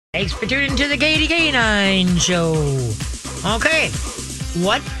Thanks for tuning to the Katie K9 Show. Okay,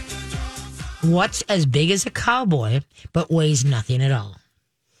 what's as big as a cowboy but weighs nothing at all?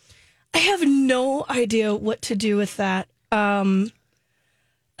 I have no idea what to do with that. A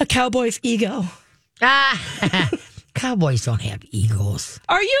cowboy's ego. Cowboys don't have egos.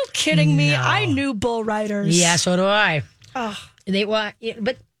 Are you kidding me? No. I knew bull riders. Yeah, so do I. Oh.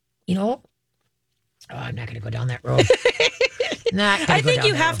 But I'm not going to go down that road. I think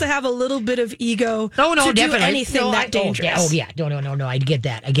you have to have a little bit of ego to definitely. do anything that dangerous. No, I get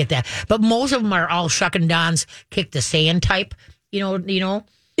that. But most of them are all shuck and dons, kick the sand type, you know?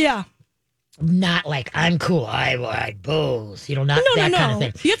 Yeah. Not like, I'm cool, I ride bulls, kind of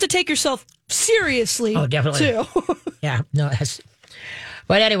thing. You have to take yourself seriously. Oh, definitely. Too. Yeah, no, that's...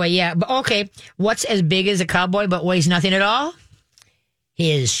 But anyway, yeah. But okay, what's as big as a cowboy but weighs nothing at all?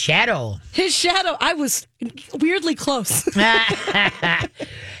 His shadow. His shadow. I was weirdly close.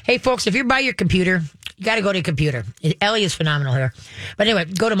 Hey, folks, if you're by your computer, you got to go to your computer. Ellie is phenomenal here. But anyway,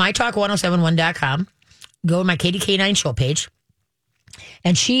 go to mytalk1071.com. Go to my KDK9 show page.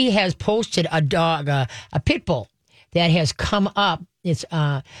 And she has posted a dog, a pit bull that has come up. It's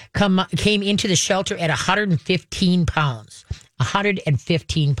came into the shelter at 115 pounds.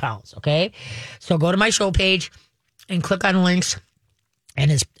 115 pounds, okay? So go to my show page and click on links. And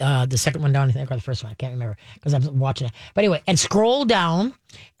it's the second one down, I think, or the first one. I can't remember because I'm watching it. But anyway, and scroll down,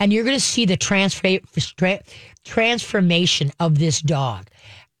 and you're going to see the transformation of this dog.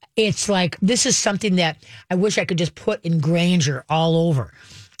 It's like, this is something that I wish I could just put in Granger all over.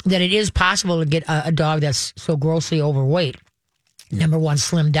 That it is possible to get a dog that's so grossly overweight. Number one,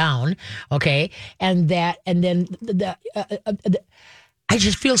 slim down, okay? And then I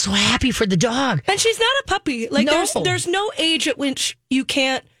just feel so happy for the dog. And she's not a puppy. Like, No. there's no age at which you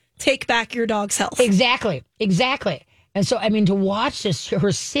can't take back your dog's health. Exactly. And so, I mean, to watch this,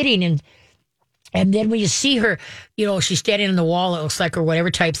 her sitting and then when you see her, she's standing on the wall, it looks like, or whatever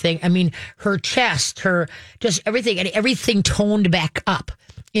type thing. I mean, her chest, her, just everything, and everything toned back up.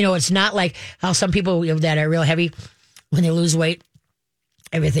 It's not like how some people that are real heavy, when they lose weight,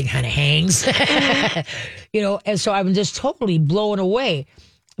 everything kind of hangs, and so I'm just totally blown away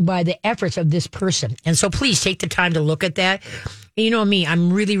by the efforts of this person. And so please take the time to look at that. And you know me,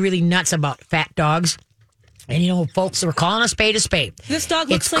 I'm really, really nuts about fat dogs. And folks are calling a spade a spade. This dog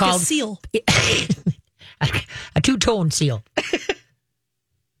looks like a seal. A two-toned seal.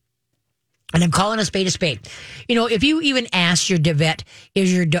 And I'm calling a spade a spade. If you even ask your vet,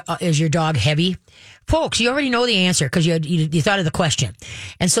 is your dog heavy? Folks, you already know the answer because you thought of the question.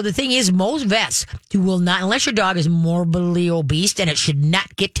 And so the thing is, most vets will not, unless your dog is morbidly obese, and it should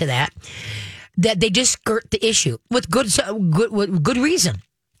not get to that they just skirt the issue with good reason.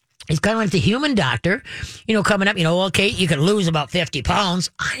 It's kind of like the human doctor, coming up, okay, you could lose about 50 pounds.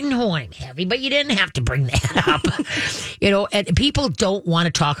 I know I'm heavy, but you didn't have to bring that up. And people don't want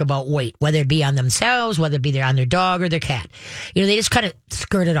to talk about weight, whether it be on themselves, whether it be on their dog or their cat. They just kind of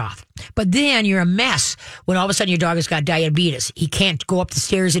skirt it off. But then you're a mess when all of a sudden your dog has got diabetes. He can't go up the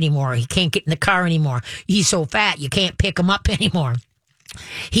stairs anymore. He can't get in the car anymore. He's so fat, you can't pick him up anymore.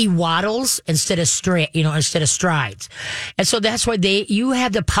 He waddles instead of strides. And so that's why you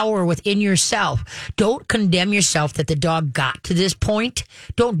have the power within yourself. Don't condemn yourself that the dog got to this point.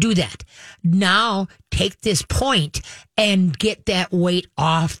 Don't do that. Now take this point and get that weight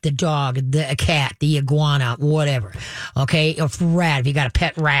off the dog, the cat, the iguana, whatever. Okay. Or rat, if you got a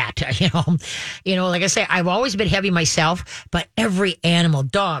pet rat, like I say, I've always been heavy myself, but every animal,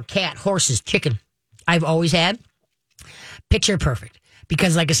 dog, cat, horses, chicken, I've always had picture perfect.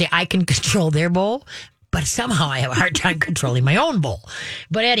 Because, like I say, I can control their bowl, but somehow I have a hard time controlling my own bowl.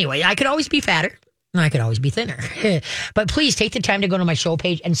 But anyway, I could always be fatter, and I could always be thinner. But please take the time to go to my show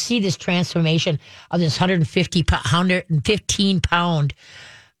page and see this transformation of this 115 pound,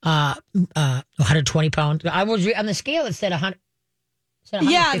 120 pound. I was on the scale. It said 100.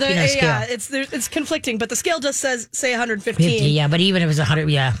 It's conflicting, but the scale just say 115. 50, yeah, but even if it's 100,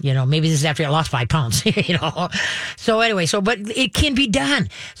 maybe this is after I lost 5 pounds, So anyway, but it can be done.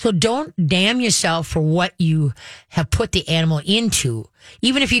 So don't damn yourself for what you have put the animal into.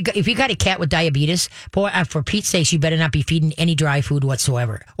 Even if you got a cat with diabetes, boy, for Pete's sakes, you better not be feeding any dry food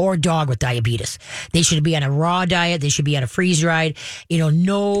whatsoever, or a dog with diabetes. They should be on a raw diet. They should be on a freeze-dried,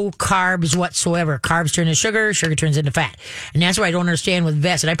 no carbs whatsoever. Carbs turn into sugar, sugar turns into fat. And that's why I don't understand with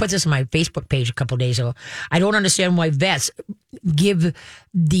vets, and I put this on my Facebook page a couple of days ago, I don't understand why vets give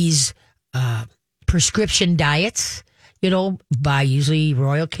these prescription diets, by usually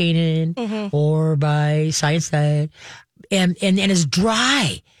Royal Canin or by Science Diet, and it's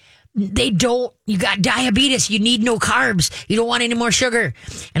dry. They don't. You got diabetes. You need no carbs. You don't want any more sugar.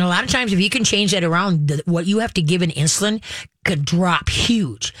 And a lot of times, if you can change that around, what you have to give in insulin could drop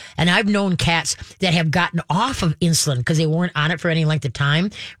huge. And I've known cats that have gotten off of insulin because they weren't on it for any length of time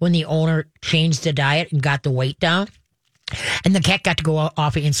when the owner changed the diet and got the weight down. And the cat got to go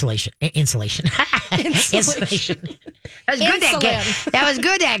off of insulation. Insulation. Insulation. That was good. That was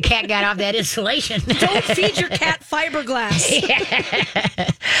good. That cat got off that insulation. Don't feed your cat fiberglass.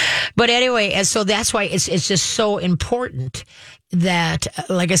 But anyway, and so that's why it's just so important that,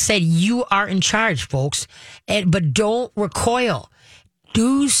 like I said, you are in charge, folks. But don't recoil.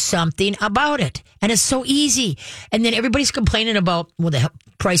 Do something about it. And it's so easy. And then everybody's complaining about, the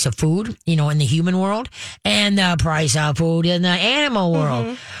price of food, in the human world and the price of food in the animal world.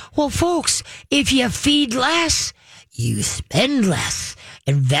 Mm-hmm. Well, folks, if you feed less, you spend less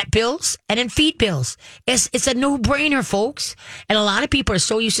in vet bills and in feed bills. It's a no-brainer, folks. And a lot of people are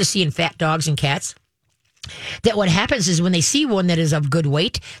so used to seeing fat dogs and cats that what happens is when they see one that is of good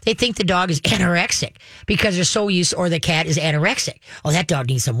weight, they think the dog is anorexic because they're so used, or the cat is anorexic. Oh, that dog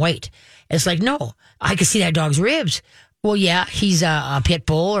needs some weight. And it's like, no, I can see that dog's ribs. Well, yeah, he's a pit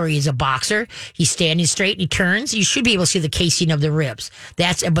bull or he's a boxer. He's standing straight and he turns. You should be able to see the casing of the ribs.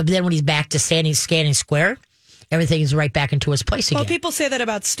 But then when he's back to standing square, everything is right back into its place again. Well, people say that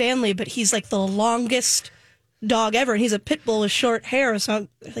about Stanley, but he's like the longest dog ever, and he's a pit bull with short hair. So I'm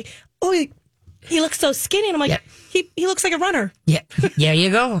like, oh, he looks so skinny. And I'm like, he looks like a runner. Yeah, there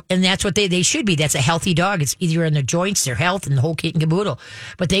you go. And that's what they should be. That's a healthy dog. It's either in their joints, their health, and the whole kit and caboodle.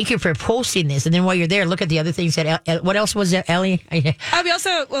 But thank you for posting this. And then while you're there, look at the other things that, what else was there, Ellie? We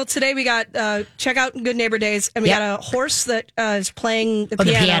also, today we got, check out Good Neighbor Days, and we got a horse that is playing the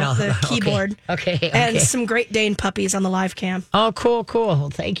piano, the keyboard. Okay. And some Great Dane puppies on the live cam. Oh, cool.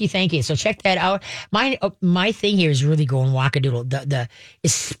 Thank you. So check that out. My thing here is really going wackadoodle.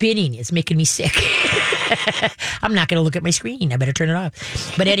 Is spinning. It's making me sick. I'm not going to look at my screen. I better turn it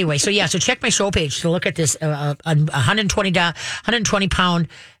off. But anyway, so check my show page to look at this 120 pound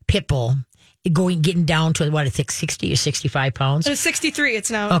pit bull getting down to what I think 60 or 65 pounds. It was 63.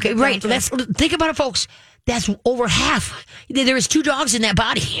 It's now. Okay, right. Let's think about it, folks. That's over half. There is 2 dogs in that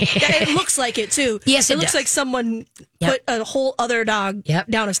body. It looks like it too. Yes, it looks like someone put a whole other dog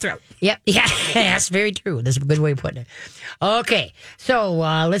down his throat. Yep. Yeah, that's very true. That's a good way of putting it. Okay, so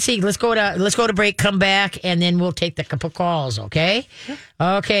let's see. Let's go to break. Come back, and then we'll take the couple calls. Okay. Yep.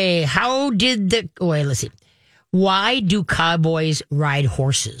 Okay. Let's see. Why do cowboys ride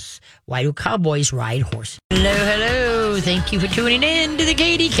horses? Hello. Thank you for tuning in to the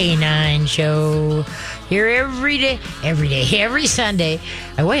KDK9 show. Here every Sunday.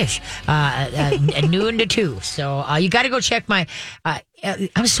 I wish. At noon to 2. So you got to go check my.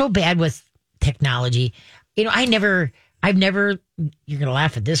 I'm so bad with technology. I've never. You're gonna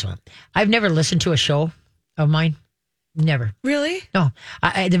laugh at this one. I've never listened to a show of mine. Never. Really? No.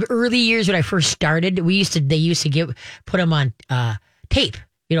 The early years when I first started, they used to put them on tape.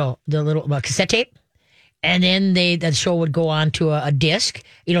 The little cassette tape. And then that show would go on to a disc.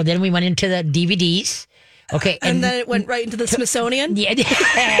 Then we went into the DVDs. Okay. And then it went right into the Smithsonian? Yeah.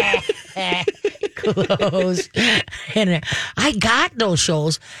 Close. And I got those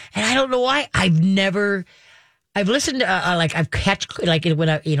shows, and I don't know why. I've listened to, I've catch,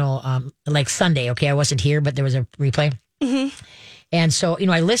 when like Sunday, okay, I wasn't here, but there was a replay. Mm-hmm. And so,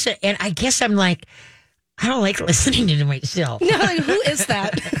 I listen, and I guess I'm like, I don't like listening to myself. No, who is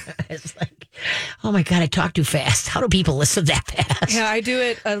that? It's like, oh my God, I talk too fast. How do people listen that fast? Yeah, I do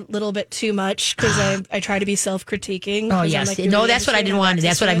it a little bit too much because I try to be self-critiquing. Oh, yes. Like, no, that's what I didn't want.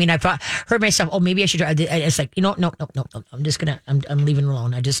 That's what I mean. I heard myself, oh, maybe I should try. It's like, no. I'm just going to, I'm leaving it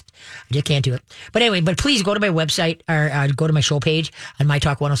alone. I just can't do it. But anyway, please go to my website or go to my show page on My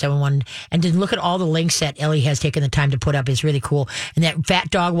Talk 1071 and then look at all the links that Ellie has taken the time to put up. It's really cool. And that fat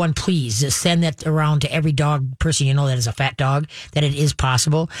dog one, please just send that around to every dog person that is a fat dog, that it is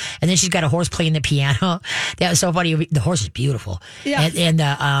possible. And then she's got a horse playing the piano. That was so funny. The horse is beautiful. Yeah.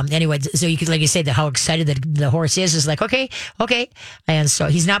 Anyway, so you could, like you said, how excited the horse is like, okay. And so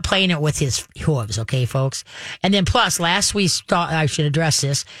he's not playing it with his hooves, okay, folks? And then plus, last we thought I should address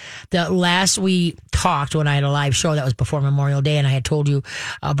this. Last we talked when I had a live show, that was before Memorial Day, and I had told you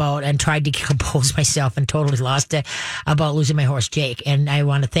about and tried to compose myself and totally lost it about losing my horse, Jake. And I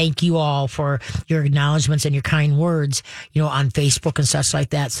want to thank you all for your acknowledgments and your kind words, on Facebook and such like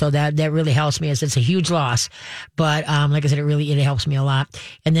that. So that really helps me. It's a huge loss, but like I said, it helps me a lot.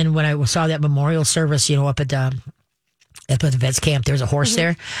 And then when I saw that memorial service, up at at the vets camp. There was a horse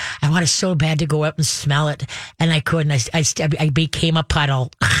there. I wanted so bad to go up and smell it, and I couldn't. I became a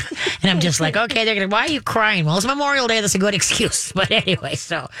puddle, and I'm just like, okay, they're gonna. Why are you crying? Well, it's Memorial Day. That's a good excuse. But anyway,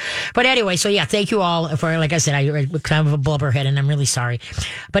 so yeah. Thank you all for, like I said, I kind of a blubberhead, and I'm really sorry.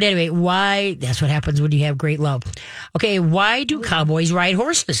 But anyway, why? That's what happens when you have great love. Okay, why do cowboys ride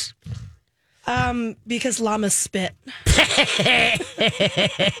horses? Because llamas spit.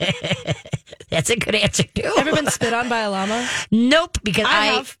 That's a good answer too. Ever been spit on by a llama? Nope, because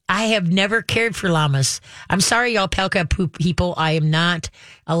I have never cared for llamas. I'm sorry, alpaca poop people. I am not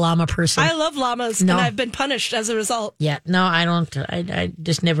a llama person. I love llamas, and I've been punished as a result. Yeah, no, I don't. I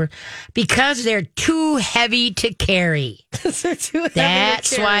just never, because they're too heavy to carry. They're too heavy That's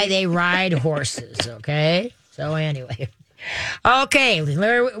to carry. why they ride horses. Okay, so anyway. Okay,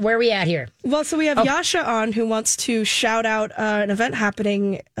 where are we at here? Well, so we have Yasha on, who wants to shout out an event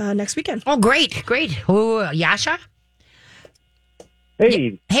happening next weekend. Oh, great. Who, Yasha?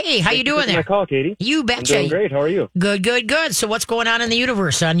 Hey. Hey, how you doing there? My call, Katie. You betcha. I'm doing great. How are you? Good. So what's going on in the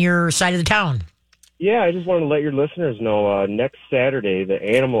universe on your side of the town? Yeah, I just wanted to let your listeners know, next Saturday, the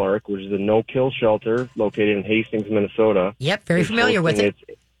Animal Ark, which is a no-kill shelter located in Hastings, Minnesota. Yep, very familiar with it.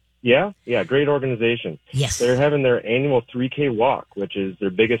 Yeah, great organization. Yes. They're having their annual 3K walk, which is their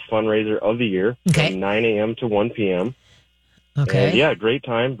biggest fundraiser of the year, from 9 a.m. to 1 p.m. Okay. And yeah, great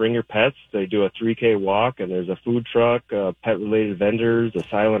time. Bring your pets. They do a 3K walk, and there's a food truck, pet-related vendors, a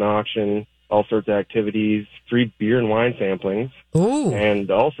silent auction, all sorts of activities, free beer and wine samplings. Ooh.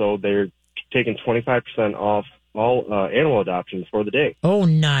 And also, they're taking 25% off all animal adoptions for the day. Oh,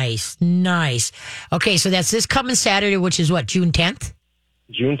 nice. Okay, so that's this coming Saturday, which is what, June 10th?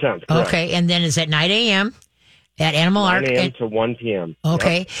 June 10th, correct. Okay, and then it's at 9 a.m. at Animal Ark. 9 a.m. to 1 p.m.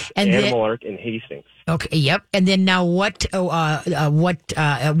 Okay. Yep. And Animal Ark in Hastings. Okay, yep. And then now what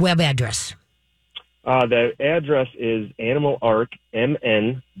web address? The address is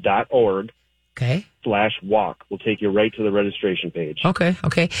animalarkmn.org. Okay. /walk. We'll take you right to the registration page. Okay.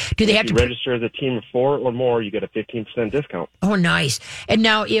 Do they have to register as a team of 4 or more, you get a 15% discount. Oh, nice. And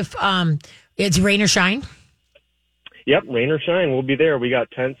now if it's rain or shine? Yep, rain or shine, we'll be there. We got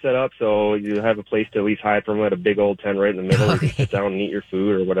tents set up, so you have a place to at least hide from it, a big old tent right in the middle. Okay. You can sit down and eat your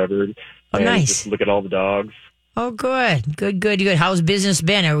food or whatever. Oh, and nice. Just look at all the dogs. Oh, good. How's business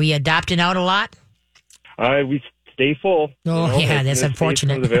been? Are we adopting out a lot? We stay full. Oh, yeah, that's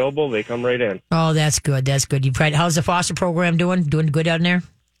unfortunate. If available, they come right in. Oh, that's good. How's the foster program doing? Doing good down there?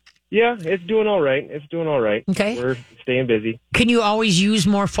 Yeah, it's doing all right. Okay. We're staying busy. Can you always use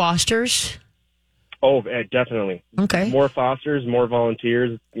more fosters? Oh, definitely. Okay. More fosters, more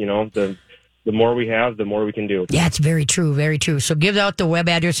volunteers. The more we have, the more we can do. Yeah, it's very true. So give out the web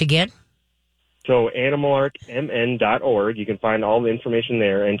address again. So animalarkmn.org. You can find all the information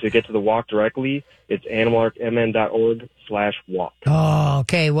there. And to get to the walk directly, it's animalarkmn.org/walk. Oh,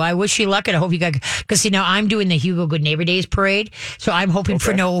 okay. Well, I wish you luck, and I hope you got, because now I'm doing the Hugo Good Neighbor Days parade, so I'm hoping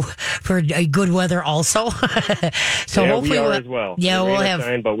for good weather also. So yeah, hopefully we are as well. Yeah, we'll have.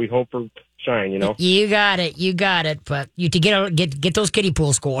 Shine, but we hope for shine. You got it. But you to get those kiddie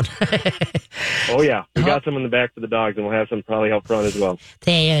pools going. Oh yeah, we got some in the back for the dogs, and we'll have some probably out front as well.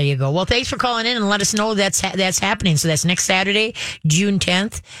 There you go. Well, thanks for calling in and let us know that's happening. So that's next Saturday, June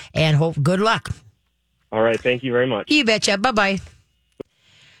 10th, and good luck. All right, thank you very much. You betcha. Bye-bye.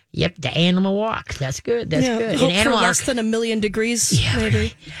 Yep, the animal walk. That's good. Good. Hope And Animal for Ark, less than 1,000,000 degrees,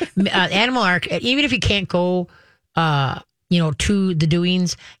 maybe. Animal Ark. Even if you can't go, to the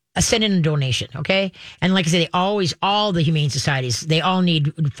doings, send in a donation, okay? And like I said, all the humane societies, they all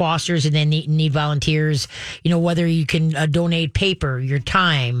need fosters and then need volunteers, whether you can donate paper, your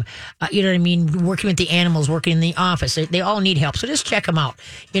time, you know what I mean, working with the animals, working in the office. They all need help. So just check them out.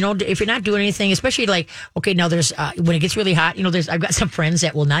 If you're not doing anything, especially now there's, when it gets really hot, I've got some friends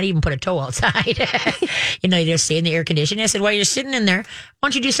that will not even put a toe outside. They just stay in the air conditioning. I said, while you're sitting in there, why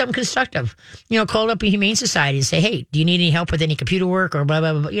don't you do something constructive? Call up a humane society and say, hey, do you need any help with any computer work or blah,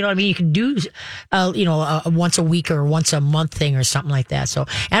 blah, blah. You know what I mean? You can do, a once a week or once a month thing or something like that. So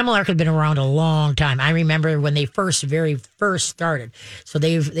Animal Ark has been around a long time. I remember when they very first started. So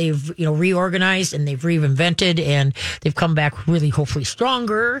they've reorganized and they've reinvented and they've come back really hopefully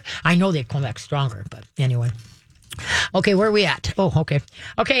stronger. I know they've come back stronger, but anyway. Okay, where are we at? Oh, okay.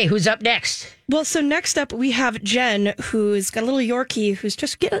 Okay, who's up next? Well, so next up we have Jen, who's got a little Yorkie who's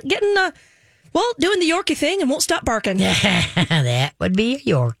just getting doing the Yorkie thing and won't stop barking. That would be a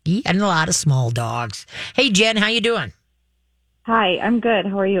Yorkie and a lot of small dogs. Hey, Jen, how you doing? Hi, I'm good.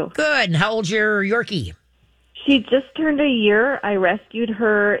 How are you? Good. And how old's your Yorkie? She just turned a year. I rescued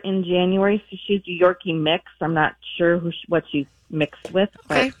her in January, so she's a Yorkie mix. I'm not sure what she's mixed with.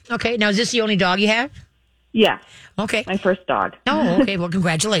 But Okay. Now, is this the only dog you have? Yeah, Okay. my first dog. Oh, okay. Well,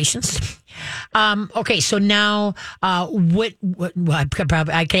 congratulations. Okay, so now, well,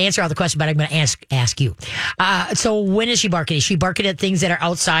 I can answer all the questions, but I'm going to ask you. So when is she barking? Is she barking at things that are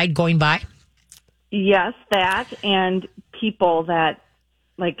outside going by? Yes, that and people that,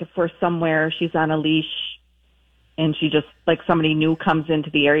 like, if we're somewhere, she's on a leash, and she just, like, somebody new comes into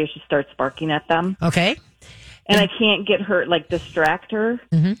the area, she starts barking at them. Okay. And I can't get her, like, distract her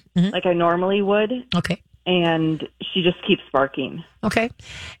like I normally would. Okay. And she just keeps barking. Okay.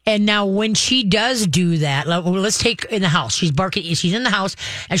 And now when she does do that, let's take in the house. She's barking. She's in the house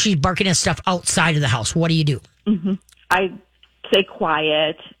and she's barking at stuff outside of the house. What do you do? I stay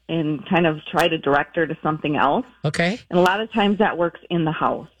quiet and kind of try to direct her to something else. Okay. And a lot of times that works in the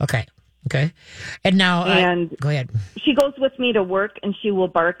house. Okay. Okay. And now, go ahead. She goes with me to work, and she will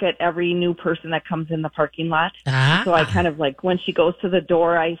bark at every new person that comes in the parking lot. Ah. So I kind of, like, when she goes to the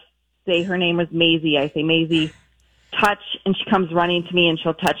door, I say her name is Maisie. I say, Maisie, touch, and she comes running to me, and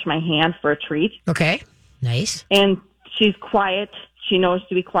she'll touch my hand for a treat. Okay. Nice. And she's quiet. She knows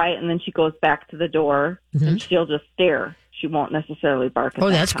to be quiet, and then she goes back to the door, and she'll just stare. She won't necessarily bark at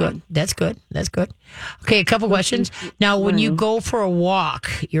that's time. good. That's good. That's good. Okay, a couple questions. Now, when you go for a walk,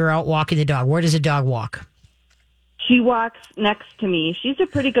 you're out walking the dog. Where does the dog walk? She walks next to me. She's a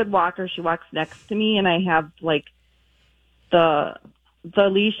pretty good walker. She walks next to me, and I have, like, the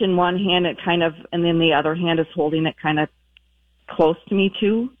leash in one hand, it kind of, and then the other hand is holding it kind of close to me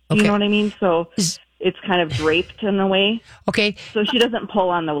too. Okay. You know what I mean? So it's kind of draped in a way. Okay. So she doesn't pull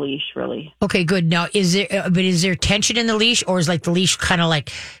on the leash really. Okay, good. Now, is there tension in the leash, or is like the leash kind of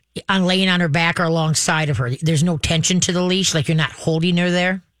like on laying on her back or alongside of her? There's no tension to the leash, like you're not holding her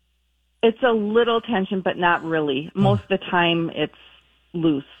there? It's a little tension, but not really. Most of the time it's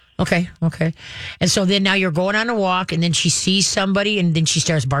loose. Okay. And so then now you're going on a walk, and then she sees somebody, and then she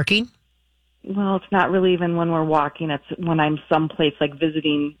starts barking? Well, it's not really even when we're walking. It's when I'm someplace, like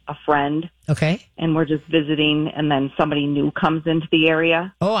visiting a friend. Okay. And we're just visiting, and then somebody new comes into the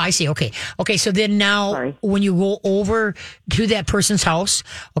area. Oh, I see. Okay. So then now when you go over to that person's house,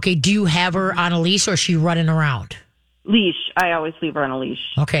 okay, do you have her on a leash, or is she running around? Leash. I always leave her on a leash.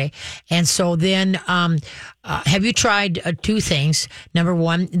 Okay. And so then, have you tried two things? Number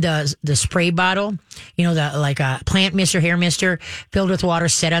one, the spray bottle, like a plant mister, hair mister, filled with water,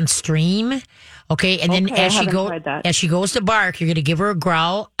 set on stream. Okay. And then as she goes to bark, you're going to give her a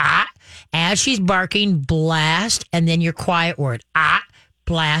growl. Ah. As she's barking, blast, and then your quiet word. Ah,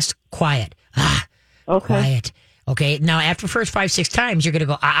 blast, quiet. Ah, okay. Quiet. Okay. Now after the first 5-6 times, you're going to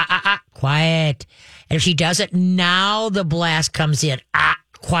go, quiet. And if she does it, now the blast comes in. Ah,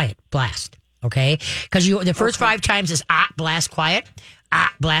 quiet, blast. Okay? Because the first 5 times is blast, quiet.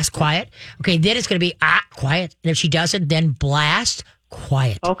 Blast, quiet. Okay, then it's going to be quiet. And if she doesn't, then blast,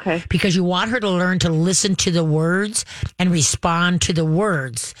 quiet. Okay. Because you want her to learn to listen to the words and respond to the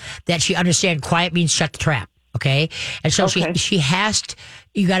words that she understands. Quiet means shut the trap. Okay? And so she has to,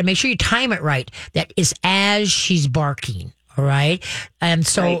 you got to make sure you time it right. That is as she's barking. All right. And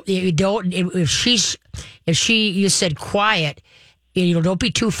so you don't, you said quiet, don't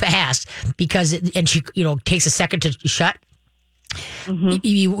be too fast because, and she, takes a second to shut.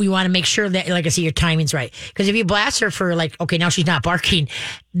 You want to make sure that, like I say, your timing's right. Because if you blast her for like, okay, now she's not barking,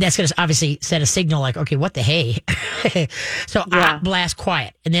 that's going to obviously set a signal like, okay, what the hey? So blast,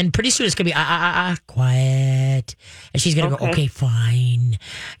 quiet. And then pretty soon it's going to be quiet. And she's going to go, okay, fine.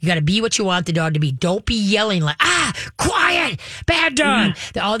 You got to be what you want the dog to be. Don't be yelling like, quiet, bad dog.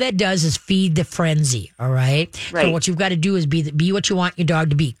 All that does is feed the frenzy. All right. So what you've got to do is be what you want your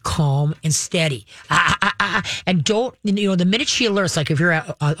dog to be, calm and steady. And don't, the minute she alerts, like if you're at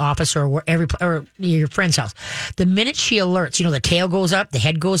an office or your friend's house, the minute she alerts, the tail goes up, the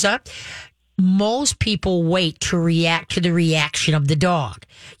head goes up. Most people wait to react to the reaction of the dog.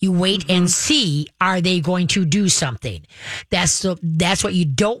 You wait and see, are they going to do something? That's what you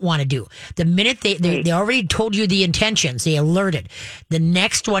don't want to do. The minute they already told you the intentions, they alerted. The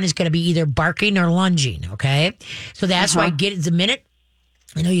next one is going to be either barking or lunging. Okay, so that's why the minute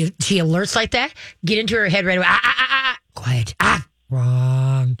she alerts like that, get into her head right away. Quiet.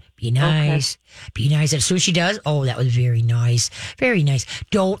 Wrong. Be nice. Okay. Be nice. As soon as she does, that was very nice. Very nice.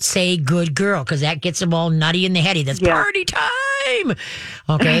 Don't say good girl, because that gets them all nutty in the heady. That's party time.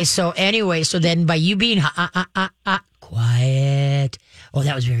 Okay, so anyway, so then by you being quiet. Oh,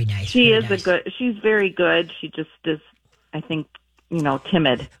 that was very nice. She's very good. She just is, I think,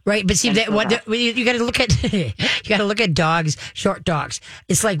 timid. Right, but see And that so what that- you got to look at. You got to look at dogs, short dogs.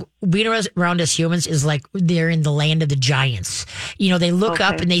 It's like being around us humans is like they're in the land of the giants. They look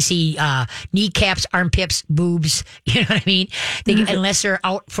up Okay. and they see kneecaps, armpits, boobs. You know what I mean? Unless they're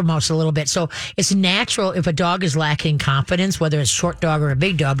out from us a little bit. So it's natural if a dog is lacking confidence, whether it's a short dog or a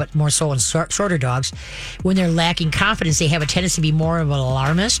big dog, but more so in shorter dogs, when they're lacking confidence, they have a tendency to be more of an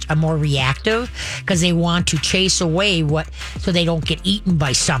alarmist, a more reactive, because they want to chase away so they don't get eaten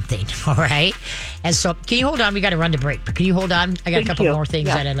by something. All right. And so, can you hold on? We got to run to break. But can you hold on? I got a couple more things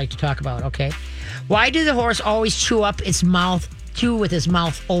that I'd like to talk about. Okay. Why did the horse always chew with its mouth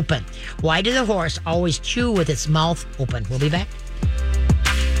open? Why did the horse always chew with its mouth open? We'll be back.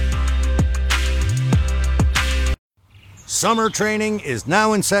 Summer training is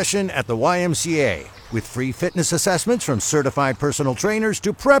now in session at the YMCA with free fitness assessments from certified personal trainers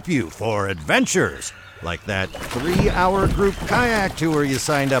to prep you for adventures like that 3-hour group kayak tour you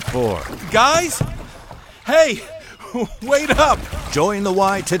signed up for. Guys? Hey, wait up! Join the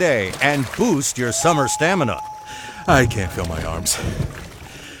Y today and boost your summer stamina. I can't feel my arms.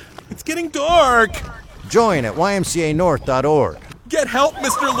 It's getting dark. Join at ymcanorth.org. Get help,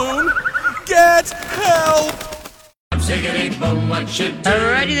 Mr. Loon! Get help!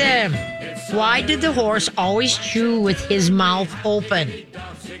 Alrighty then. Why did the horse always chew with his mouth open?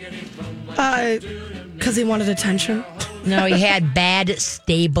 Because he wanted attention. No, he had bad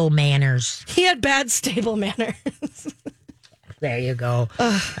stable manners. He had bad stable manners. There you go.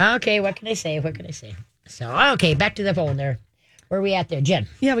 Okay, what can I say? So, okay, back to the phone there. Where are we at there? Jen.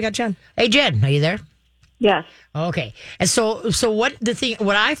 Yeah, we got Jen. Hey, Jen, are you there? Yes. Okay. And so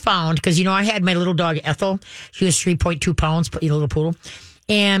what I found, because, I had my little dog, Ethel. She was 3.2 pounds, a little poodle.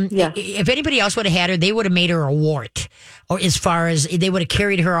 And Yes. if anybody else would have had her, they would have made her a wart. Or as far as they would have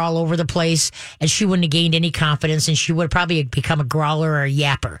carried her all over the place and she wouldn't have gained any confidence and she would have probably become a growler or a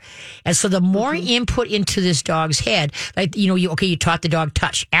yapper. And so the more input into this dog's head, like, you taught the dog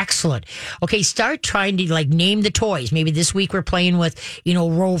touch. Excellent. Okay, start trying to name the toys. Maybe this week we're playing with,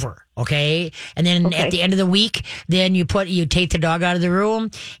 Rover. Okay. And then at the end of the week, then you take the dog out of the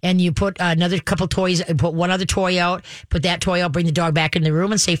room and you put another couple toys, put one other toy out, put that toy out, bring the dog back in the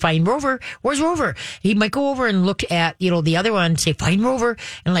room and say, find Rover. Where's Rover? He might go over and look at, the other one, say, find Rover,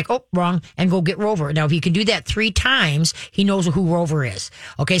 and oh, wrong, and go get Rover. Now, if you can do that 3 times, he knows who Rover is.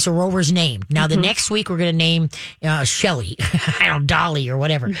 Okay. So Rover's named. Now, the next week, we're going to name Shelly, Dolly or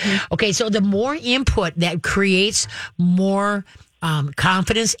whatever. Okay. So the more input that creates more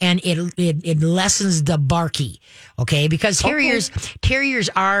confidence and it lessens the barky. Okay, because terriers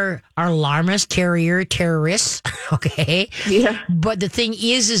are alarmists, terrorists. Okay, Yeah. But the thing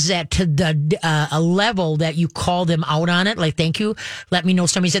is that to the a level that you call them out on it, like thank you, let me know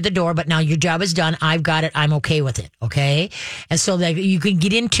somebody's at the door, but now your job is done. I've got it. I'm okay with it. Okay, and so that you can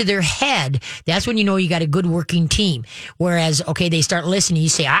get into their head. That's when you got a good working team. Whereas they start listening. You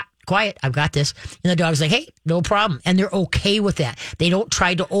say quiet, I've got this. And the dog's like, hey, no problem. And they're okay with that. They don't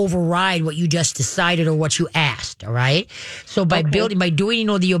try to override what you just decided or what you asked. All right. So by doing,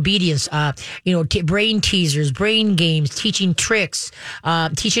 the obedience, brain teasers, brain games, teaching tricks,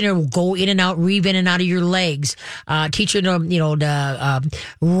 teaching her to go in and out, reeve in and out of your legs, teaching them, to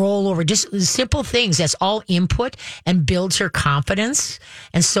roll over, just simple things. That's all input and builds her confidence.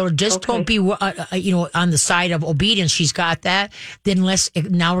 And so just don't be, on the side of obedience. She's got that. Then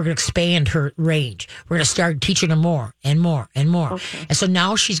now we're going to expand her range. We're going to start teaching her more and more and more. Okay. And so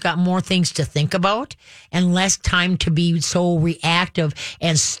now she's got more things to think about and less time to be so reactive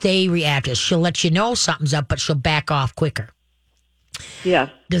and stay reactive. She'll let you know something's up, but she'll back off quicker. Yes.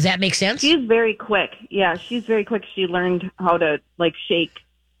 Does that make sense? She's very quick. Yeah, she's very quick. She learned how to shake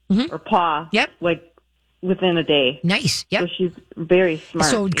or paw. Yep. Within a day. Nice. Yep. So she's very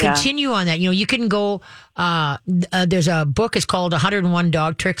smart. So continue on that. You can go, there's a book, it's called 101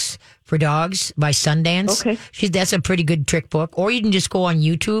 Dog Tricks for Dogs by Sundance. Okay. That's a pretty good trick book. Or you can just go on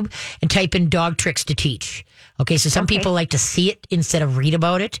YouTube and type in dog tricks to teach. Okay. So some people like to see it instead of read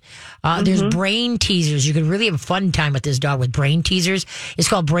about it. There's brain teasers. You could really have a fun time with this dog with brain teasers. It's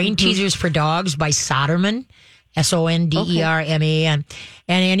called Brain Teasers for Dogs by Soderman. Sonderman.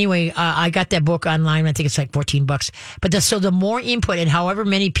 And anyway, I got that book online. I think it's like $14. But so the more input and however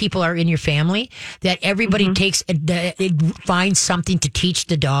many people are in your family, that everybody takes, finds something to teach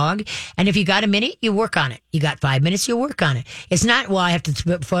the dog. And if you got a minute, you work on it. You got 5 minutes, you work on it. It's not, well, I have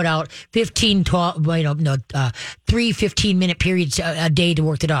to put out 3 15-minute periods a day to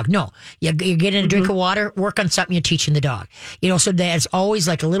work the dog. No, you're getting a drink of water, work on something you're teaching the dog. So that it's always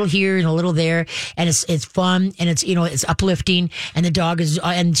like a little here and a little there. And it's fun. and it's, it's uplifting, and the dog is,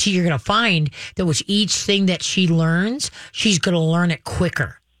 and you're going to find that with each thing that she learns, she's going to learn it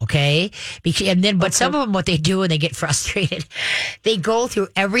quicker. Okay. But some of them, what they do when they get frustrated, they go through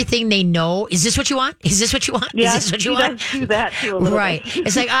everything they know. Is this what you want? Is this what you want? Yeah, Is this what you want? Does do that too a little Right. bit.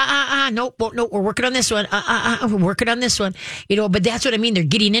 It's like, nope, we're working on this one. We're working on this one. But that's what I mean. They're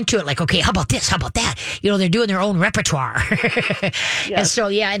getting into it like, okay, how about this? How about that? They're doing their own repertoire. And so,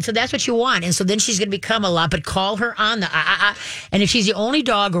 and so that's what you want. And so then she's going to become a lot, but call her on the, And if she's the only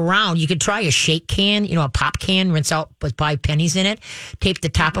dog around, you could try a shake can, a pop can, rinse out with 5 pennies in it, tape the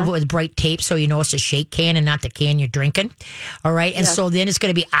top of it with bright tape so it's a shake can and not the can you're drinking. All right. And so then it's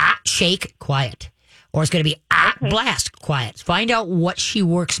going to be shake, quiet. Or it's going to be blast, quiet. Find out what she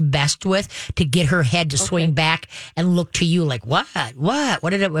works best with to get her head to swing back and look to you like, what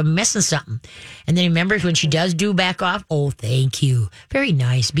did I'm missing something. And then remember when she does do back off, oh, thank you. Very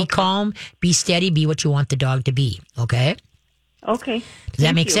nice. Be calm, be steady, be what you want the dog to be. Okay. Okay. Does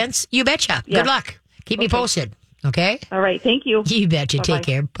that make sense? You betcha. Yeah. Good luck. Keep me posted. Okay. All right. Thank you. You betcha. Bye-bye. Take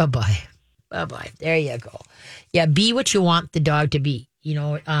care. Bye-bye. Bye-bye. There you go. Yeah. Be what you want the dog to be.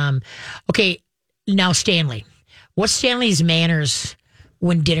 Okay. Now, Stanley, what's Stanley's manners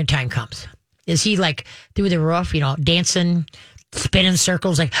when dinner time comes? Is he like through the roof, dancing, spinning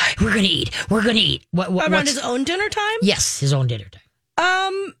circles, like, we're going to eat. We're going to eat. Around his own dinner time? Yes, his own dinner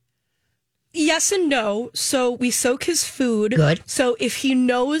time. Yes and no. So we soak his food. Good. So if he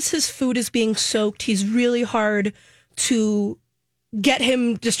knows his food is being soaked, he's really hard to get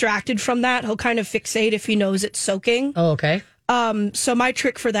him distracted from that. He'll kind of fixate if he knows it's soaking. Oh, okay. So my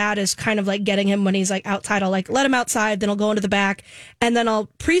trick for that is kind of like getting him when he's like outside. I'll like let him outside, then I'll go into the back, and then I'll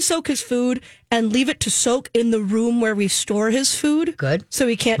pre-soak his food and leave it to soak in the room where we store his food. Good. So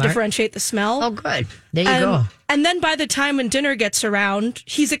he can't Smart. differentiate the smell. Oh, good. There you go. And then by the time when dinner gets around,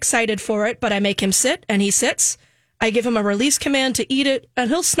 he's excited for it, but I make him sit, and he sits. I give him a release command to eat it, and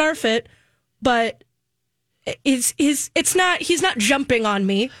he'll snarf it, but he's not jumping on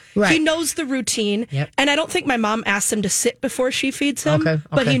me. Right. He knows the routine. Yep. And I don't think my mom asks him to sit before she feeds him,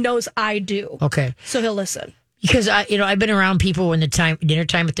 but he knows I do. Okay. So he'll listen. Because I've been around people when dinner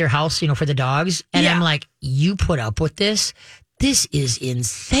time at their house, for the dogs, and I'm like, you put up with this? This is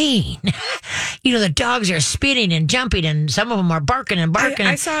insane. The dogs are spinning and jumping, and some of them are barking and barking.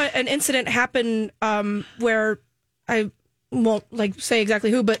 I saw an incident happen where I won't say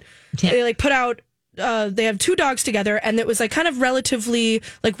exactly who, but they put out. They have 2 dogs together, and it was kind of relatively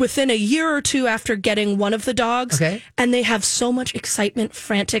within a year or 2 after getting one of the dogs. Okay. And they have so much excitement,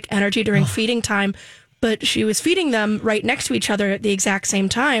 frantic energy during feeding time. But she was feeding them right next to each other at the exact same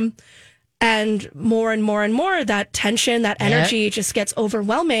time. And more, that tension, that energy just gets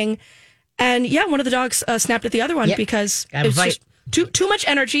overwhelming. And one of the dogs snapped at the other one because it's just too much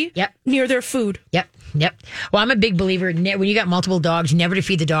energy near their food. Yep. Well, I'm a big believer when you got multiple dogs, never to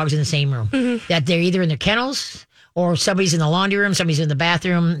feed the dogs in the same room. Mm-hmm. That they're either in their kennels or somebody's in the laundry room, somebody's in the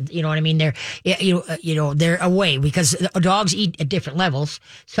bathroom. You know what I mean? They're they're away because dogs eat at different levels.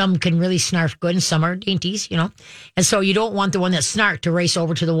 Some can really snarf good, and some are dainties. And so you don't want the one that snarked to race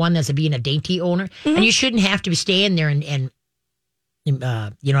over to the one that's being a dainty owner, and you shouldn't have to be staying there and you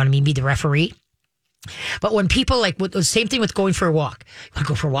know what I mean, be the referee. But when people the same thing with going for a walk. You want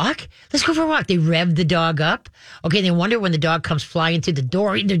to go for a walk? Let's go for a walk. They rev the dog up. Okay. They wonder when the dog comes flying through the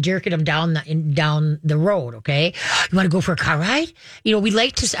door, they're jerking them down the road. Okay. You want to go for a car ride? We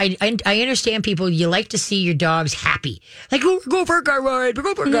like to, I understand people, you like to see your dogs happy. Like, go for a car ride, or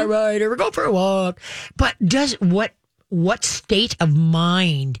go for a car ride, or go for a walk. But what state of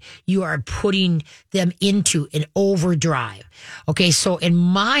mind you are putting them into an overdrive. Okay, so in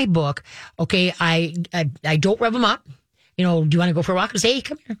my book, okay, I don't rev them up. Do you want to go for a walk? I'll say, hey,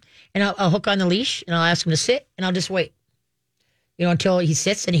 come here. And I'll hook on the leash, and I'll ask him to sit, and I'll just wait. Until he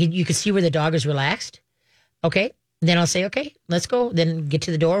sits, and you can see where the dog is relaxed. Okay, then I'll say, okay, let's go. Then get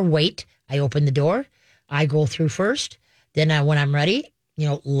to the door, wait. I open the door. I go through first. Then when I'm ready,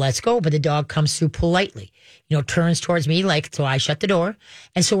 let's go. But the dog comes through politely, turns towards me so I shut the door.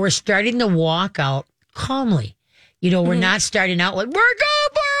 And so we're starting the walk out calmly. We're not starting out like, we're going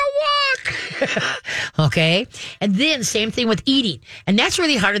for a walk. Okay. And then same thing with eating. And that's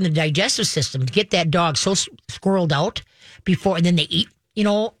really hard in the digestive system to get that dog so squirreled out before, and then they eat.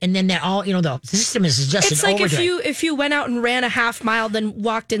 And then that all, the system is just it's an like overdrive. if you went out and ran a half mile, then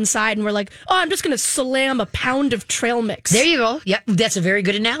walked inside and were like, oh, I'm just going to slam a pound of trail mix. There you go. Yep. That's a very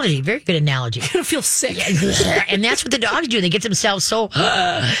good analogy. Very good analogy. You're going to feel sick. And that's what the dogs do. They get themselves so,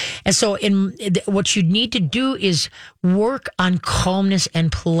 and so what you need to do is work on calmness and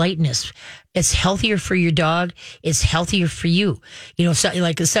politeness. It's healthier for your dog. It's healthier for you. You know, so,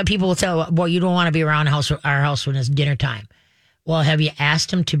 like some people will tell, well, you don't want to be around our house when it's dinner time. Well, have you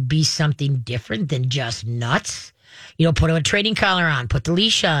asked him to be something different than just nuts? You know, put a training collar on, put the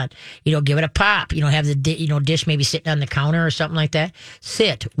leash on, you know, give it a pop, you know, have the, dish maybe sitting on the counter or something like that.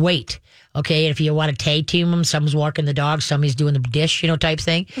 Sit, wait. Okay. And if you want to tag team them, someone's walking the dog, somebody's doing the dish, type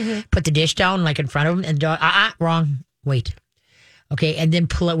thing. Mm-hmm. Put the dish down like in front of them and the dog, wrong. Wait. Okay. And then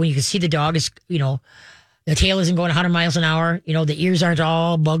pull it when you can see the dog is, the tail isn't going 100 miles an hour. The ears aren't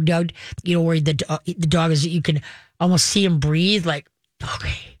all bugged out, where the dog is, you can almost see him breathe like,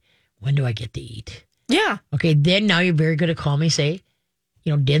 okay, when do I get to eat? Yeah. Okay, then now you're very good at calmly say,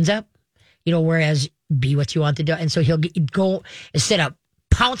 din's up, whereas be what you want to do. And so he'll go, instead of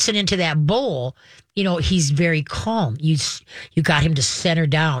pouncing into that bowl, he's very calm. You got him to center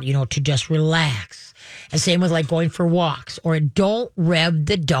down, to just relax. And same with like going for walks, or don't rev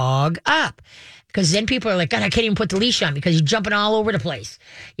the dog up. Because then people are like, God, I can't even put the leash on because he's jumping all over the place.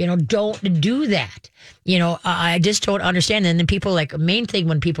 Don't do that. I just don't understand. And then people like, main thing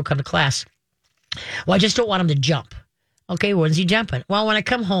when people come to class, well, I just don't want him to jump. Okay, when's he jumping? Well, when I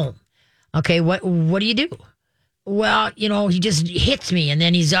come home. Okay, what do you do? Well, he just hits me, and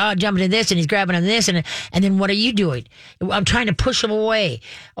then he's jumping to this, and he's grabbing on this, and then what are you doing? I'm trying to push him away.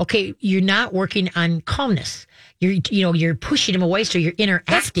 Okay, you're not working on calmness. You're pushing him away, so you're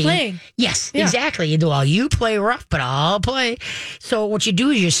interacting. That's playing. Yes, yeah. Exactly. Well, you play rough, but I'll play. So what you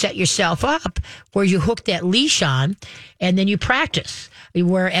do is you set yourself up where you hook that leash on, and then you practice.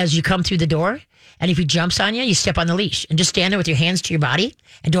 Whereas you come through the door, and if he jumps on you, you step on the leash and just stand there with your hands to your body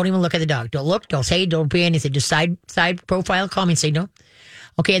and don't even look at the dog. Don't look, don't say, don't be anything. Just side profile, call me and say no.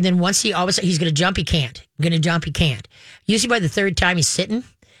 Okay, and then once all of a sudden he's going to jump, he can't. Going to jump, he can't. Usually by the third time he's sitting,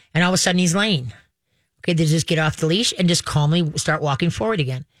 and all of a sudden he's laying. Okay, they just get off the leash and just calmly start walking forward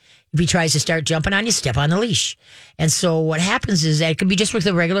again. If he tries to start jumping on you, step on the leash. And so what happens is that it could be just with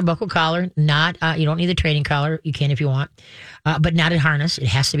a regular buckle collar, not, you don't need the training collar. You can if you want, but not a harness. It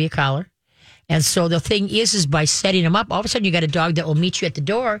has to be a collar. And so the thing is by setting him up, all of a sudden you got a dog that will meet you at the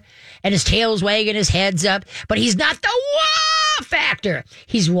door and his tail's wagging, his head's up, but he's not the wow factor.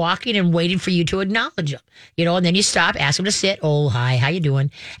 He's walking and waiting for you to acknowledge him, and then you stop, ask him to sit. Oh, hi, how you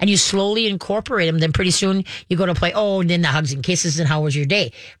doing? And you slowly incorporate him. Then pretty soon you go to play. Oh, and then the hugs and kisses and how was your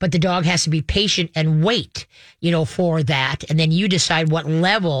day? But the dog has to be patient and wait, for that. And then you decide what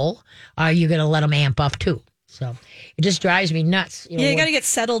level are you going to let him amp up to. So it just drives me nuts. You got to get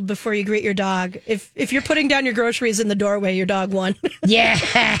settled before you greet your dog. If you're putting down your groceries in the doorway, your dog won. Yeah.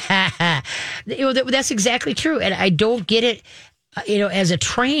 That's exactly true. And I don't get it, as a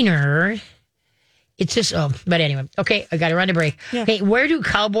trainer. It's just, but anyway. Okay, I got to run to break. Yeah. Hey, where do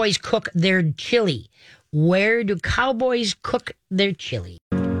cowboys cook their chili? Where do cowboys cook their chili?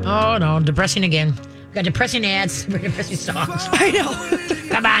 Oh, no, depressing again. Got depressing ads, depressing songs. I know.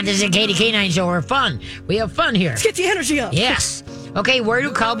 Come on, this is a Katie K9 show. We're fun. We have fun here. Let's get the energy up. Yes. Okay, where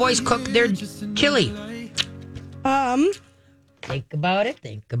do cowboys cook their chili? Think about it.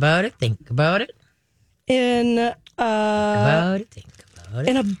 Think about it. Think about it. In think about it.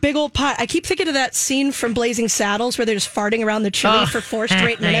 In a big old pot. I keep thinking of that scene from Blazing Saddles where they're just farting around the chili for 4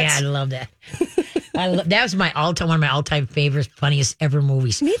 straight minutes. Yeah, I love that. That was one of my all-time favorite, funniest ever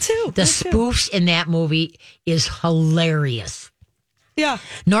movies. Me too. The spoofs in that movie is hilarious. Yeah.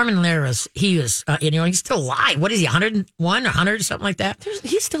 Norman Lear he was, he's still alive. What is he, 101 or 100 or something like that?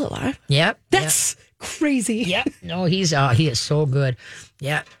 He's still alive. Yep. That's crazy. Yep. No, he is so good.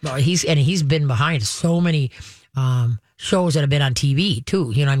 Yeah. Well, he's been behind so many shows that have been on TV too.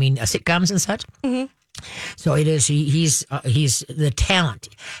 Sitcoms and such. Mm-hmm. So it is. He's the talent.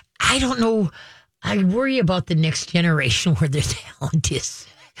 I don't know. I worry about the next generation where their talent is.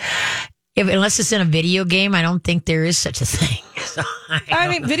 Unless it's in a video game, I don't think there is such a thing. So, I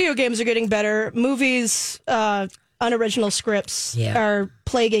mean, video games are getting better. Movies, unoriginal scripts are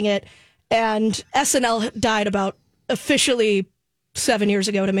plaguing it. And SNL died about officially 7 years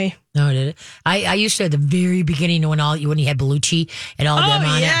ago to me. No, did it? I used to at the very beginning when you had Bellucci and all them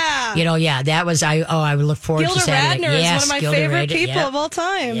on it. Yeah, that was I would look forward Gilda to Saturday. Radner is one of my favorite people of all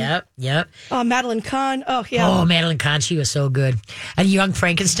time. Yep. Oh, Madeline Kahn. Oh, yeah. Oh, Madeline Kahn, she was so good. And Young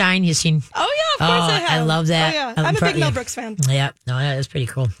Frankenstein, you seen? Oh, yeah, of course I have. I love that. Oh, yeah. I'm a big Mel Brooks fan. Yeah, no, that's pretty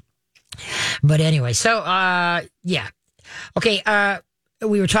cool. But anyway, so yeah. Okay,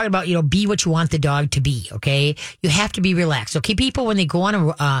 we were talking about, be what you want the dog to be, okay? You have to be relaxed. Okay, people, when they go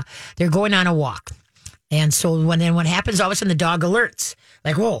on they're going on a walk. And so what happens, all of a sudden the dog alerts.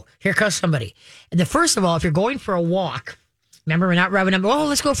 Like, whoa, here comes somebody. And first of all, if you're going for a walk, Remember, we're not rubbing them. Oh,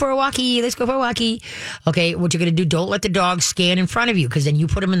 let's go for a walkie. Let's go for a walkie. Okay, what you're going to do, don't let the dog scan in front of you, because then you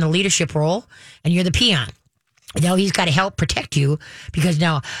put him in the leadership role and you're the peon. Now he's got to help protect you, because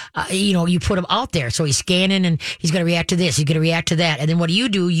now, you put him out there. So he's scanning and he's going to react to this. He's going to react to that. And then what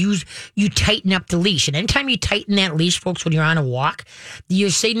do? You tighten up the leash. And anytime you tighten that leash, folks, when you're on a walk, you're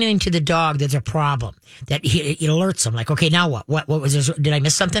signaling to the dog there's a problem, that it alerts him. Like, okay, now what? What was this? Did I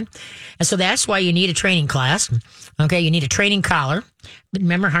miss something? And so that's why you need a training class. Okay. You need a training collar.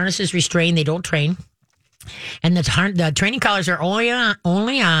 Remember, harnesses restrain. They don't train. And the training collars are only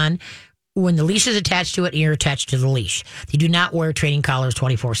on when the leash is attached to it and you're attached to the leash. They do not wear training collars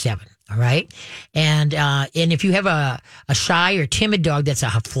 24/7. All right. And if you have a shy or timid dog that's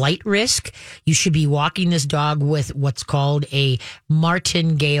a flight risk, you should be walking this dog with what's called a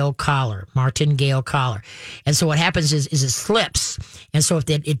martingale collar. And so what happens is it slips. And so if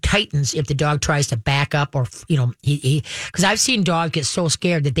it tightens, if the dog tries to back up, or, because I've seen dogs get so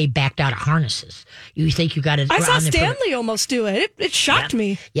scared that they backed out of harnesses. You think you got to. I saw Stanley almost do it. It shocked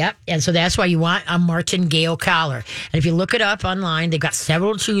me. Yep. And so that's why you want a martingale collar. And if you look it up online, they've got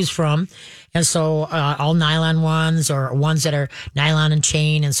several to choose from. And so all nylon ones, or ones that are nylon and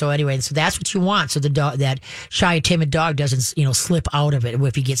chain. And so anyway, so that's what you want. So the dog, that shy, timid dog doesn't, slip out of it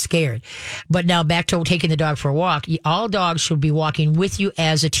if he gets scared. But now back to taking the dog for a walk. All dogs should be walking with you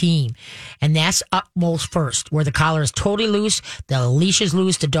as a team. And that's utmost first, where the collar is totally loose, the leash is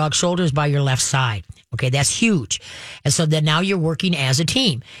loose, the dog's shoulder is by your left side. Okay, that's huge. And so then now you're working as a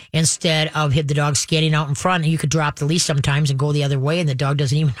team, instead of the dog scanning out in front, and you could drop the leash sometimes and go the other way, and the dog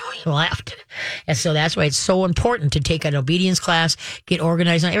doesn't even know you left. And so that's why it's so important to take an obedience class, get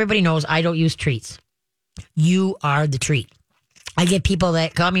organized. Now, everybody knows I don't use treats. You are the treat. I get people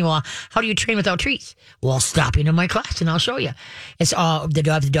that call me, well, how do you train without treats? Well, stop into my class and I'll show you. It's all the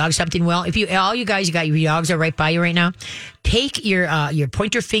dog something. Well, if you got your dogs are right by you right now. Take your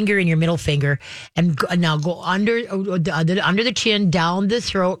pointer finger and your middle finger, and now go under the chin, down the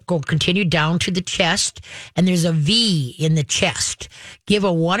throat, continue down to the chest, and there's a V in the chest. Give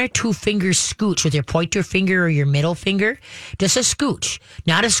a 1 or 2 finger scooch with your pointer finger or your middle finger. Just a scooch,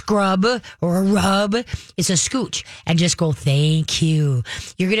 not a scrub or a rub. It's a scooch, and just go, thank you.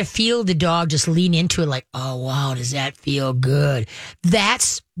 You're going to feel the dog just lean into it like, oh, wow, does that feel good?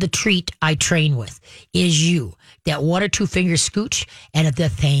 That's the treat I train with, is you. That 1 or 2 finger scooch and at the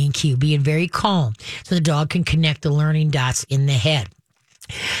thank you, being very calm so the dog can connect the learning dots in the head.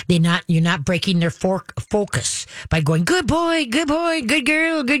 You're not breaking their focus by going, good boy, good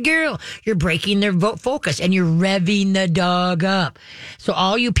girl, good girl. You're breaking their focus and you're revving the dog up. So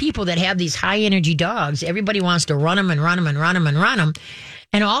all you people that have these high energy dogs, everybody wants to run them and run them and run them and run them.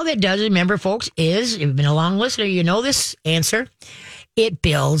 And all that does, remember, folks, is, if you've been a long listener, you know this answer. It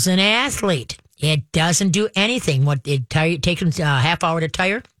builds an athlete. It doesn't do anything. It takes them a half hour to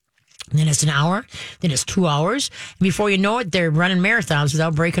tire. And then it's an hour. Then it's 2 hours. And before you know it, they're running marathons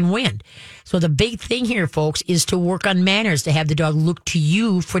without breaking wind. So the big thing here, folks, is to work on manners, to have the dog look to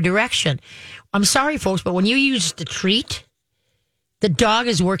you for direction. I'm sorry, folks, but when you use the treat, the dog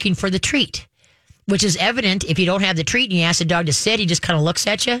is working for the treat, which is evident if you don't have the treat and you ask the dog to sit, he just kind of looks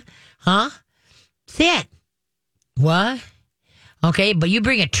at you. Huh? Sit. What? Okay, but you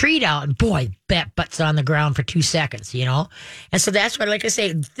bring a treat out, and boy, that butt's on the ground for 2 seconds, And so that's why, like I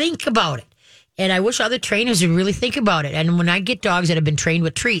say, think about it. And I wish other trainers would really think about it. And when I get dogs that have been trained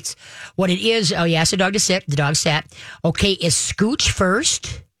with treats, what it is, you ask the dog to sit, the dog sat. Okay, is scooch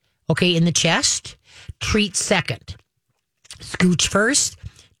first, okay, in the chest, treat second. Scooch first,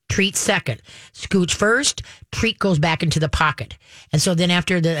 treat second. Scooch first, treat goes back into the pocket. And so then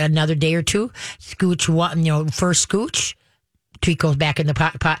after another day or two, scooch one, first scooch, treat goes back in the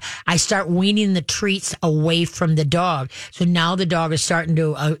pot. I start weaning the treats away from the dog. So now the dog is starting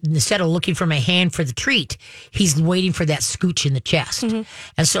to, instead of looking for my hand for the treat, he's waiting for that scooch in the chest. Mm-hmm.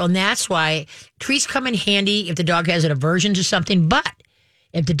 And that's why treats come in handy if the dog has an aversion to something. But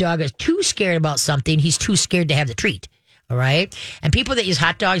if the dog is too scared about something, he's too scared to have the treat. All right. And people that use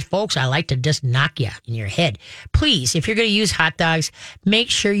hot dogs, folks, I like to just knock you in your head. Please, if you're going to use hot dogs, make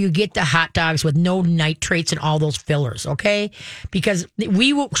sure you get the hot dogs with no nitrates and all those fillers. Okay. Because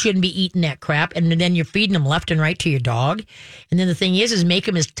we shouldn't be eating that crap. And then you're feeding them left and right to your dog. And then the thing is make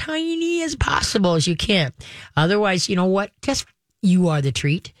them as tiny as possible as you can. Otherwise, you know what? Just you are the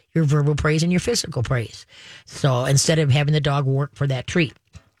treat, your verbal praise and your physical praise. So instead of having the dog work for that treat.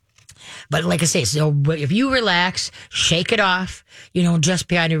 But like I say, so if you relax, shake it off, just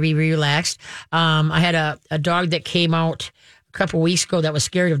trying to be relaxed. I had a dog that came out a couple of weeks ago that was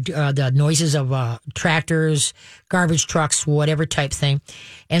scared of the noises of tractors, garbage trucks, whatever type thing.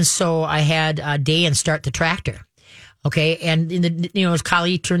 And so I had Dan start the tractor. Okay. And as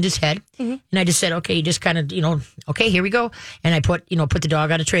Collie turned his head and I just said, okay, just kind of, okay, here we go. And I put the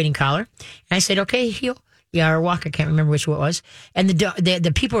dog on a training collar and I said, okay, heel. Yeah, or walk. I can't remember which one it was. And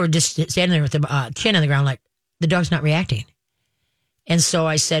the people were just standing there with the chin on the ground, like the dog's not reacting. And so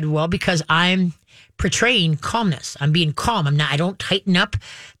I said, well, because I'm portraying calmness. I'm being calm. I don't tighten up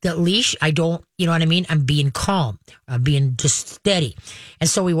the leash. I don't, you know what I mean? I'm being calm. I'm being just steady. And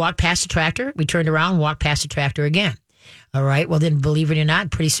so we walked past the tractor. We turned around, walked past the tractor again. All right. Well, then believe it or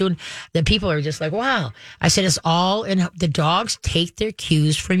not, pretty soon the people are just like, wow. I said, it's all in the dogs take their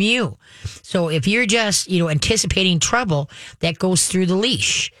cues from you. So if you're just, anticipating trouble, that goes through the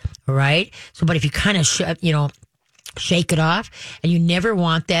leash. All right. So, but if you kind of, shake it off and you never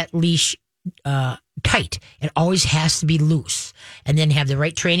want that leash, tight. It always has to be loose. And then have the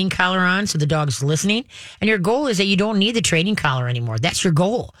right training collar on so the dog's listening. And your goal is that you don't need the training collar anymore. That's your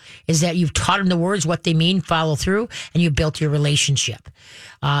goal, is that you've taught them the words, what they mean, follow through, and you built your relationship.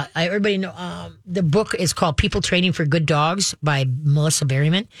 Everybody know the book is called People Training for Good Dogs by Melissa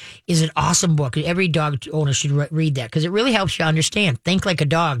Berryman. Is an awesome book. Every dog owner should read that because it really helps you understand. Think like a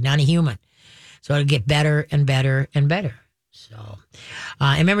dog, not a human. So it'll get better and better and better. So,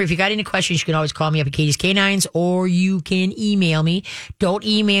 and remember, if you got any questions, you can always call me up at Katie's Canines or you can email me. Don't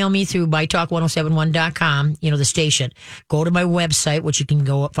email me through mytalk1071.com, the station. Go to my website, which you can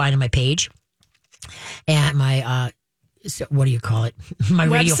go find on my page. And my, what do you call it? My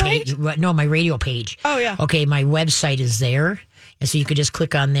radio page. No, my radio page. Oh, yeah. Okay, my website is there. And so you could just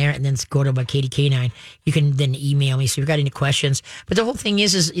click on there and then go to my Katie K9. You can then email me. So if you've got any questions. But the whole thing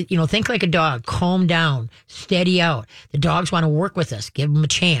is, think like a dog. Calm down. Steady out. The dogs want to work with us. Give them a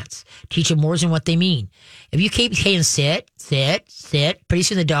chance. Teach them words and what they mean. If you keep saying sit, sit, sit, pretty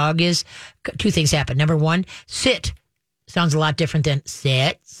soon the dog is, two things happen. Number one, sit. Sounds a lot different than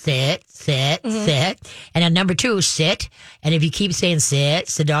sit, sit, sit, sit. And then number two, sit. And if you keep saying sit,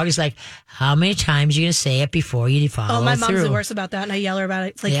 the dog is like, how many times are you going to say it before you follow through? Oh, my mom's the worst about that, and I yell her about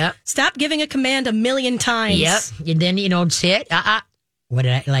it. It's like, stop giving a command a million times. Yep. And then, sit. What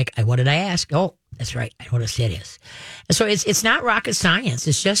did I ask? Oh, that's right. I know what a sit is. And so it's not rocket science.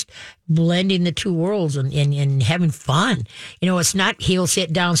 It's just blending the two worlds and having fun. It's not heel,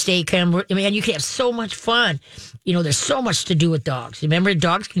 sit down, stay, come. I mean, you can have so much fun. There's so much to do with dogs. Remember,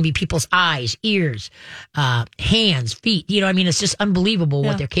 dogs can be people's eyes, ears, hands, feet. It's just unbelievable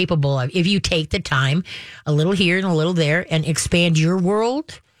what they're capable of if you take the time, a little here and a little there, and expand your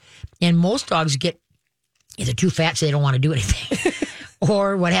world. And most dogs get either too fat, so they don't want to do anything.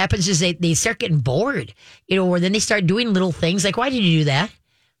 Or what happens is they start getting bored, or then they start doing little things like, why did you do that?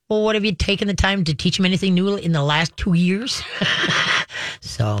 Well, what have you taken the time to teach them anything new in the last 2 years?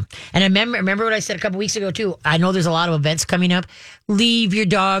 So, and I remember what I said a couple weeks ago too. I know there's a lot of events coming up. Leave your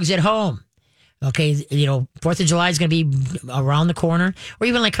dogs at home. Okay, 4th of July is going to be around the corner, or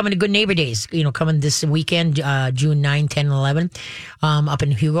even like coming to Good Neighbor Days, coming this weekend, June 9, 10, and 11, up in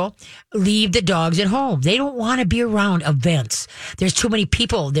Hugo. Leave the dogs at home. They don't want to be around events. There's too many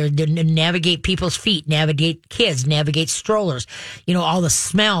people. They navigate people's feet, navigate kids, navigate strollers, all the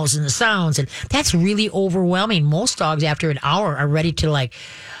smells and the sounds. And that's really overwhelming. Most dogs after an hour are ready to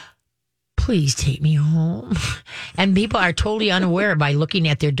please take me home. And people are totally unaware by looking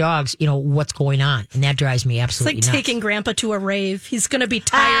at their dogs, what's going on. And that drives me absolutely nuts. It's like nuts. taking Grandpa to a rave. He's going to be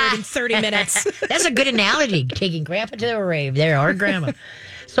tired in 30 minutes. That's a good analogy. Taking Grandpa to a rave there, or Grandma.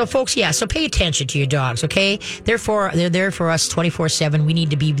 So, folks, so pay attention to your dogs, okay? They're there for us 24/7. We need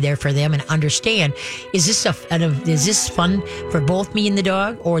to be there for them and understand, is this fun for both me and the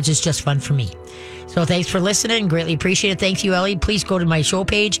dog, or is this just fun for me? So thanks for listening. Greatly appreciate it. Thank you, Ellie. Please go to my show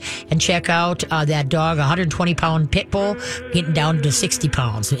page and check out that dog, 120-pound pit bull, getting down to 60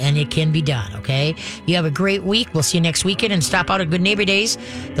 pounds. And it can be done, okay? You have a great week. We'll see you next weekend. And stop out at Good Neighbor Days.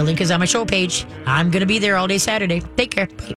 The link is on my show page. I'm going to be there all day Saturday. Take care. Bye.